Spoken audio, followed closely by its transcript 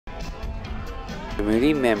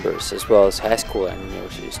Community members, as well as high school and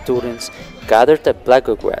university students, gathered at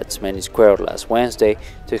Blagoevgrad's main square last Wednesday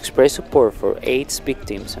to express support for AIDS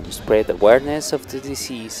victims and spread awareness of the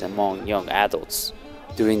disease among young adults.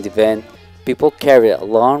 During the event, people carried a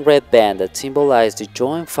long red band that symbolized the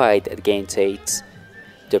joint fight against AIDS.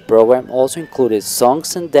 The program also included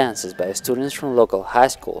songs and dances by students from local high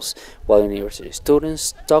schools, while university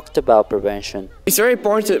students talked about prevention. It's very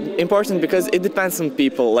important because it depends on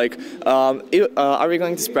people. Like, are we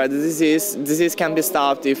going to spread the disease? Disease can be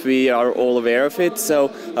stopped if we are all aware of it. So,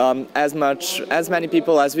 as many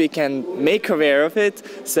people as we can make aware of it.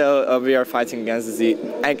 So we are fighting against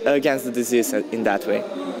the disease in that way.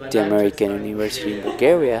 The American University in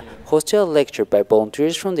Bulgaria hosted a lecture by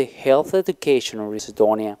volunteers from the Health Education of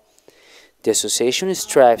Macedonia. The association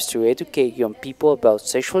strives to educate young people about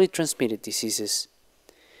sexually transmitted diseases.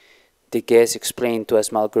 The guests explained to a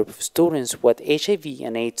small group of students what HIV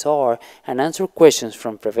and AIDS are and answered questions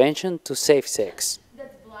from prevention to safe sex.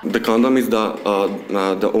 The condom is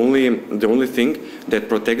the only thing that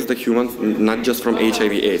protects the human not just from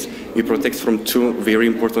HIV/AIDS. It protects from two very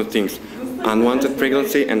important things: unwanted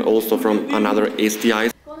pregnancy and also from another STIs.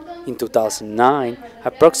 In 2009,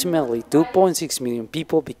 approximately 2.6 million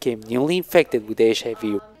people became newly infected with HIV.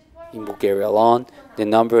 In Bulgaria alone, the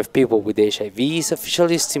number of people with HIV is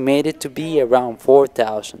officially estimated to be around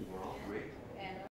 4,000.